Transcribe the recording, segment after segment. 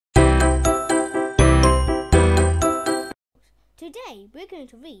Today we're going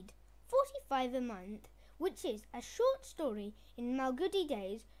to read 45 a Month, which is a short story in Malgudi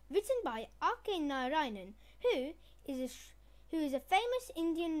days written by Narayan, who is a famous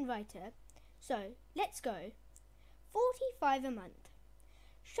Indian writer. So, let's go. 45 a Month.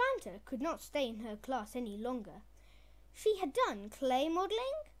 Shanta could not stay in her class any longer. She had done clay modelling,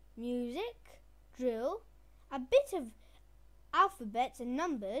 music, drill, a bit of alphabets and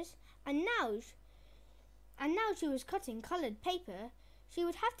numbers, and now she was cutting coloured paper. She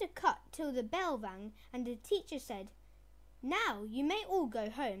would have to cut till the bell rang and the teacher said, "Now you may all go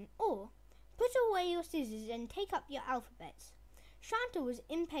home, or put away your scissors and take up your alphabets." Shanta was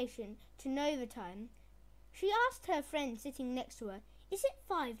impatient to know the time. She asked her friend sitting next to her, "Is it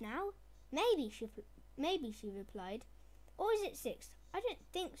 5 now?" Maybe, she replied. "Or is it 6? I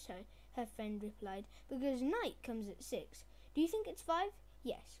don't think so," her friend replied, "because night comes at 6. Do you think it's 5?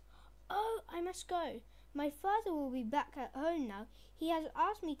 Yes." "Oh, I must go. My father will be back at home now. He has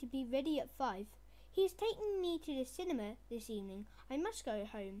asked me to be ready at 5. He is taking me to the cinema this evening. I must go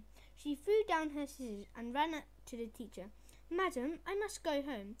home." She threw down her scissors and ran up to the teacher. "Madam, I must go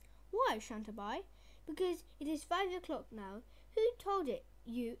home." "Why, Shantabai?" "Because it is 5 o'clock now." "Who told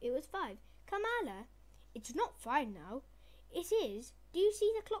you it was 5? Kamala." "It's not 5 now." "It is. Do you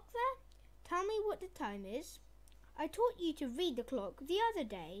see the clock there?" "Tell me what the time is." "I taught you to read the clock the other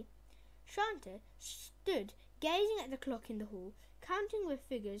day." Shanta stood gazing at the clock in the hall, counting with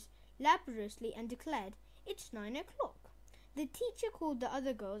figures laboriously, and declared, "It's 9 o'clock." The teacher called the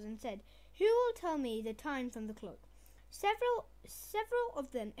other girls and said, "Who will tell me the time from the clock?" Several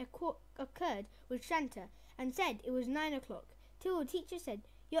of them occurred with Shanta and said it was 9 o'clock, till the teacher said,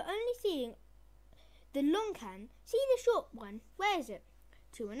 "You're only seeing the long can. See the short one. Where is it?"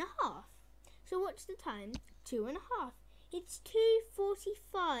 2.5. "So what's the time?" 2.5. "It's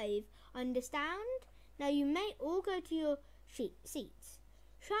 2:45. Understand? Now you may all go to your seats."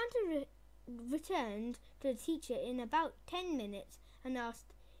 Shanta returned to the teacher in about 10 minutes and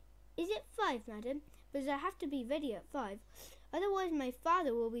asked, "Is it 5, madam? Because I have to be ready at 5. Otherwise my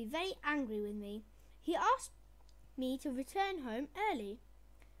father will be very angry with me. He asked me to return home early."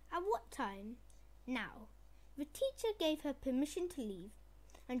 "At what time?" "Now." The teacher gave her permission to leave,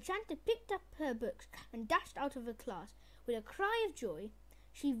 and Shanta picked up her books and dashed out of the class with a cry of joy.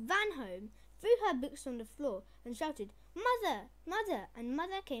 She ran home, threw her books on the floor, and shouted, "Mother! Mother!" And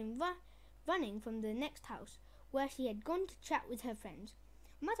Mother came running from the next house, where she had gone to chat with her friends.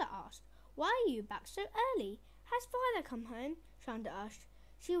 Mother asked, "Why are you back so early? Has father come home?" Shanta asked.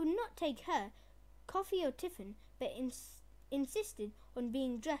 She would not take her coffee or tiffin, but insisted on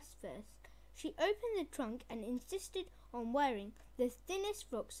being dressed first. She opened the trunk and insisted on wearing the thinnest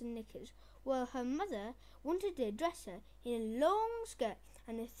frocks and knickers, while her mother wanted to dress her in a long skirt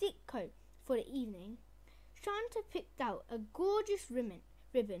and a thick coat for the evening. Shanta picked out a gorgeous ribbon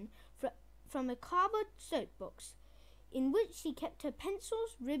from a cardboard soap box, in which she kept her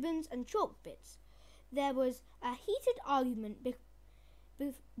pencils, ribbons, and chalk bits. There was a heated argument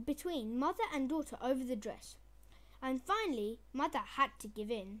between mother and daughter over the dress, and finally Mother had to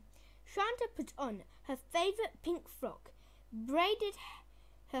give in. Shanta put on her favourite pink frock, braided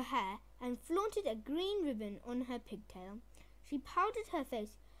her hair, and flaunted a green ribbon on her pigtail. She powdered her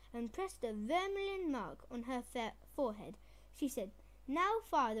face and pressed a vermilion mark on her forehead. She said, "Now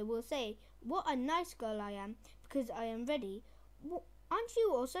father will say what a nice girl I am because I am ready. Aren't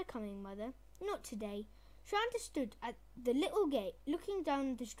you also coming, Mother?" "Not today." Shanta stood at the little gate looking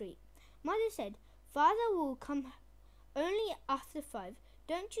down the street. Mother said, "Father will come only after 5.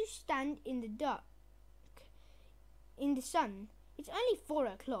 Don't you stand in the dark in the sun. It's only 4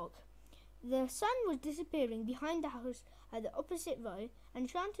 o'clock." The sun was disappearing behind the house at the opposite row, and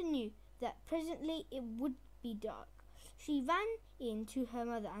Shanta knew that presently it would be dark. She ran in to her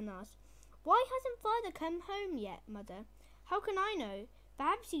mother and asked, "Why hasn't father come home yet, Mother?" "How can I know?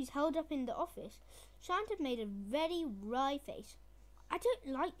 Perhaps he's held up in the office." Shanta made a very wry face. "I don't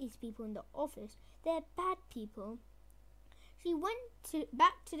like these people in the office. They're bad people." She went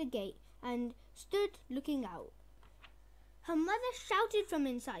back to the gate and stood looking out. Her mother shouted from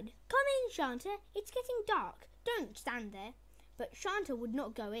inside, "Come in, Shanta. It's getting dark. Don't stand there." But Shanta would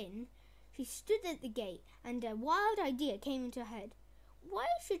not go in. She stood at the gate, and a wild idea came into her head. Why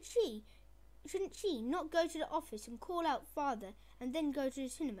shouldn't she not go to the office and call out father and then go to the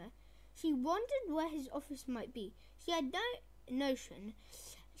cinema? She wondered where his office might be. She had no notion.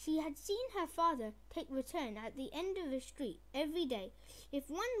 She had seen her father take return at the end of the street every day. If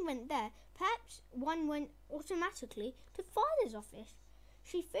one went there, perhaps one went automatically to father's office.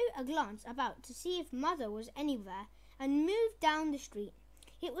 She threw a glance about to see if mother was anywhere and moved down the street.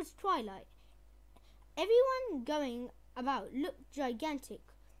 It was twilight. Everyone going about looked gigantic.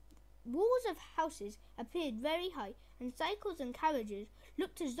 Walls of houses appeared very high, and cycles and carriages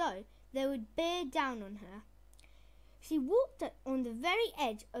looked as though they would bear down on her. She walked on the very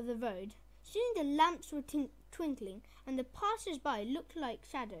edge of the road. Soon the lamps were twinkling, and the passers-by looked like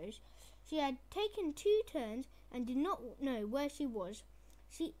shadows. She had taken 2 turns and did not know where she was.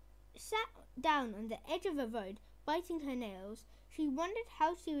 She sat down on the edge of the road, biting her nails. She wondered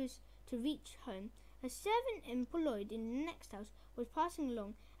how she was to reach home. A servant employed in the next house was passing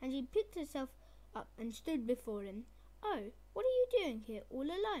along, and she picked herself up and stood before him. "Oh, what are you doing here all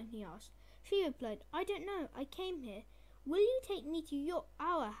alone?" he asked. She replied, "I don't know. I came here. Will you take me to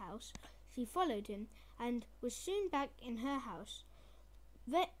our house?" She followed him and was soon back in her house.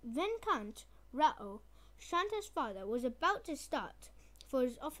 Venkant Rao, Shanta's father, was about to start for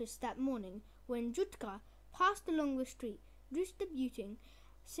his office that morning when Jutka passed along the street, distributing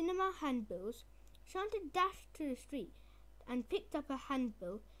cinema handbills. Shanta dashed to the street and picked up a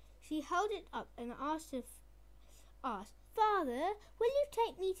handbill. She held it up and asked, "Father, will you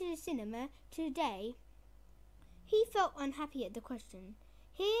take me to the cinema today?" He felt unhappy at the question.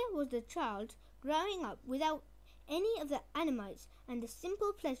 Here was the child growing up without any of the animates and the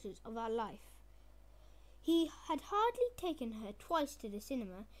simple pleasures of our life. He had hardly taken her twice to the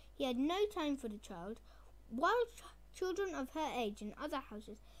cinema. He had no time for the child, while children of her age in other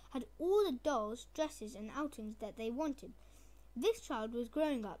houses had all the dolls, dresses, and outings that they wanted. This child was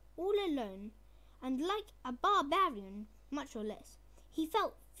growing up all alone, and like a barbarian, much or less. He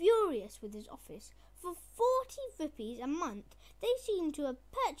felt furious with his office. For 40 rupees a month, they seemed to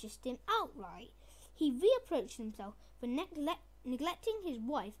have purchased him outright. He reproached himself for neglecting his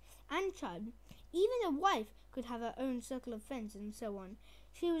wife and child. Even the wife could have her own circle of friends and so on.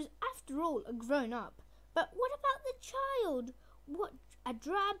 She was, after all, a grown-up. But what about the child? What a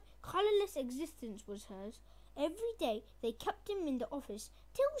drab, colourless existence was hers. Every day they kept him in the office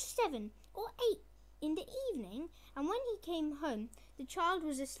till 7 or 8 in the evening, and when he came home, the child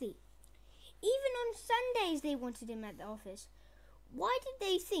was asleep. Even on Sundays they wanted him at the office. Why did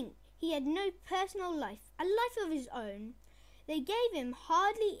they think he had no personal life, a life of his own? They gave him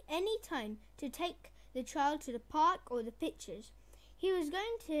hardly any time to take the child to the park or the pictures. He was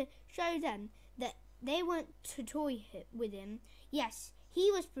going to show them that they weren't to toy with him. Yes,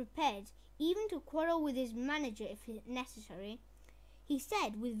 he was prepared even to quarrel with his manager if necessary. He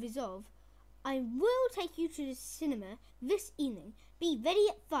said with resolve, "I will take you to the cinema this evening. Be ready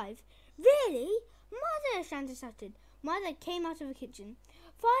at 5. "Really? Mother!" Shanta shouted. Mother came out of the kitchen.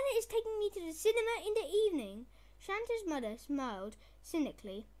 "Father is taking me to the cinema in the evening." Shanta's mother smiled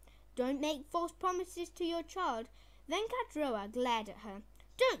cynically. "Don't make false promises to your child." Venkat Roa glared at her.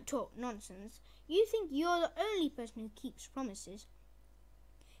 "Don't talk nonsense. You think you're the only person who keeps promises."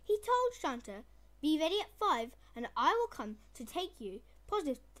 He told Shanta, "Be ready at 5 and I will come to take you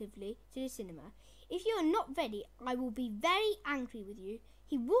positively to the cinema. If you are not ready, I will be very angry with you."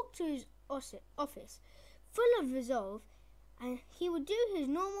 He walked to his office, full of resolve, and he would do his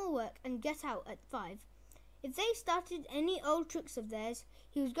normal work and get out at 5. If they started any old tricks of theirs,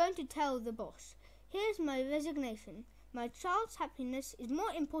 he was going to tell the boss. "Here's my resignation. My child's happiness is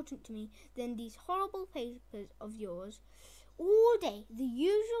more important to me than these horrible papers of yours." All day the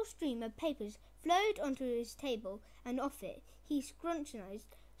usual stream of papers flowed onto his table, and off it he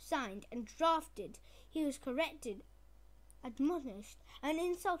scrutinized, signed, and drafted. He was corrected, admonished, and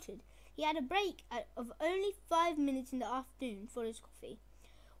insulted. He had a break of only 5 minutes in the afternoon for his coffee.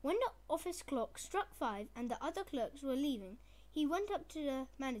 When the office clock struck 5 and the other clerks were leaving, he went up to the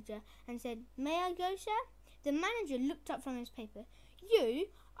manager and said, "May I go, sir?" The manager looked up from his paper. "You?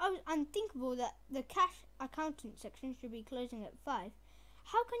 I was unthinkable that the cash accountant section should be closing at 5.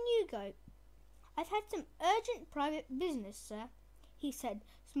 How can you go?" "I've had some urgent private business, sir," he said,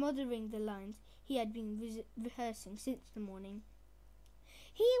 smothering the lines he had been rehearsing since the morning.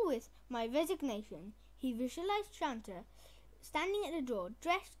 Herewith my resignation. He visualized Shanta standing at the door,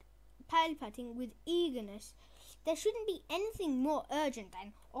 dressed, palpitating with eagerness. There shouldn't be anything more urgent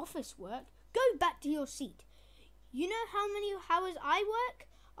than office work. Go back to your seat. "You know how many hours I work?"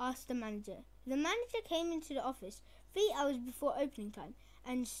 asked the manager. The manager came into the office 3 hours before opening time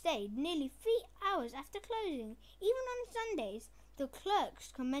and stayed nearly 3 hours after closing. Even on Sundays, the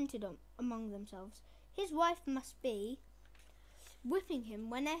clerks commented among themselves. His wife must be whipping him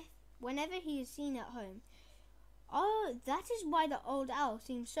whenever he is seen at home. Oh, that is why the old owl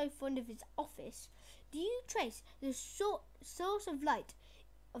seems so fond of his office. Do you trace the source of light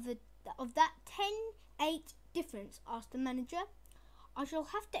of that 10-8 difference?" asked the manager. "I shall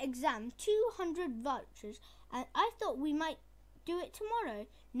have to examine 200 vouchers, and I thought we might do it tomorrow.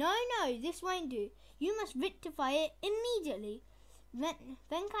 No, this won't do. You must rectify it immediately.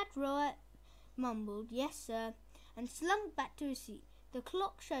 Venkat Roa mumbled, yes, sir, and slunk back to his seat. The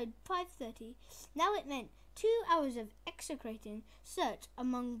clock showed 5:30. Now it meant 2 hours of execrating search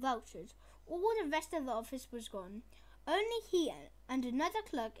among vouchers. All the rest of the office was gone. Only he and another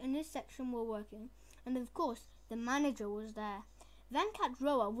clerk in his section were working, and of course the manager was there. Venkat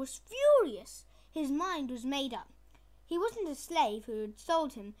Roa was furious. His mind was made up. He wasn't a slave who had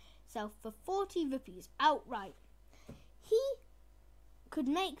sold himself for 40 rupees outright. He could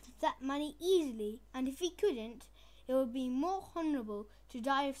make that money easily, and if he couldn't, it would be more honourable to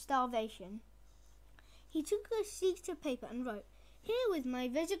die of starvation. He took a sheet of paper and wrote, "Herewith my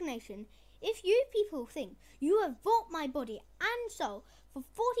resignation. If you people think you have bought my body and soul for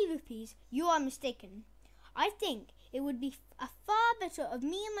 40 rupees, you are mistaken. I think it would be far better of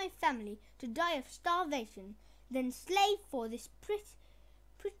me and my family to die of starvation than slave for this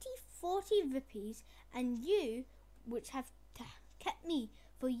pretty 40 rupees, and you, which have kept me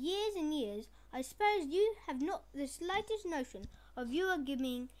for years and years, I suppose you have not the slightest notion of you are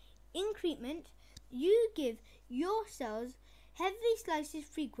giving increment. You give yourselves heavy slices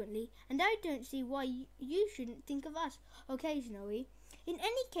frequently, and I don't see why you shouldn't think of us occasionally. In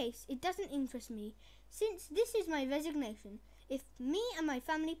any case, it doesn't interest me, since this is my resignation. If me and my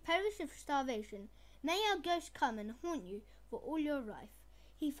family perish of starvation, may our ghost come and haunt you for all your life."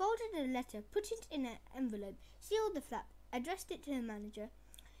 He folded a letter, put it in an envelope, sealed the flap, addressed it to the manager.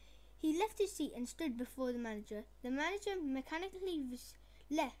 He left his seat and stood before the manager. The manager mechanically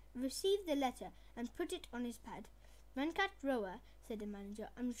received the letter and put it on his pad. "Venkat Roa," said the manager,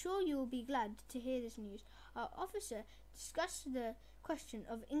 "I'm sure you will be glad to hear this news. Our officer discussed the question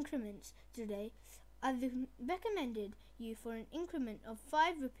of increments today. I've recommended you for an increment of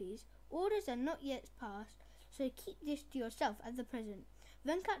 5 rupees. Orders are not yet passed, so keep this to yourself at the present."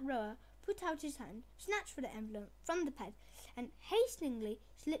 Venkat Roa put out his hand, snatched for the envelope from the pad, and hastily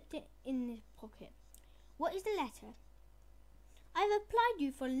slipped it in his pocket. "What is the letter?" "I've applied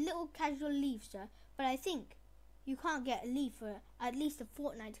you for a little casual leave, sir, but I think you can't get a leave for at least a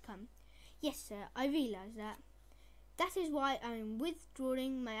fortnight to come." "Yes, sir, I realise that. That is why I am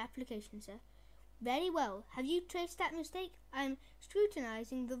withdrawing my application, sir." "Very well. Have you traced that mistake?" "I am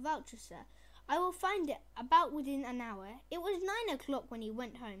scrutinising the voucher, sir. I will find it about within an hour." It was 9 o'clock when he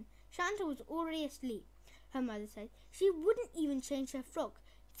went home. Shanta was already asleep, her mother said. She wouldn't even change her frock,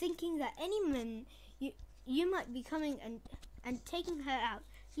 thinking that any minute you might be coming and taking her out.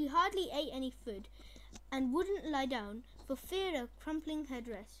 She hardly ate any food and wouldn't lie down for fear of crumpling her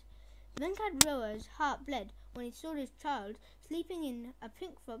dress. Venkat Roa's heart bled when he saw his child sleeping in a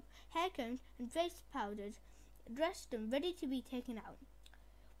pink frock, hair combed and face powdered, dressed and ready to be taken out.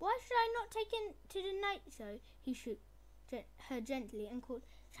 "Why should I not take him to the night show?" He shook her gently and called,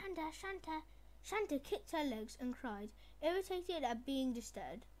 "Shanta, Shanta." Shanta kicked her legs and cried, irritated at being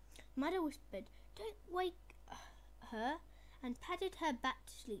disturbed. Mother whispered, "Don't wake her," and patted her back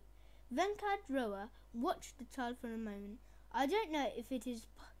to sleep. Venkat Roa watched the child for a moment. "I don't know if it is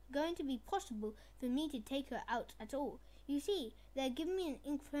going to be possible for me to take her out at all. You see, they're giving me an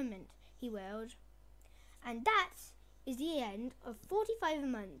increment," he wailed. And that is the end of 45 a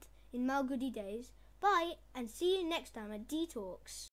month in Malgudi days. Bye, and see you next time at D-Talks.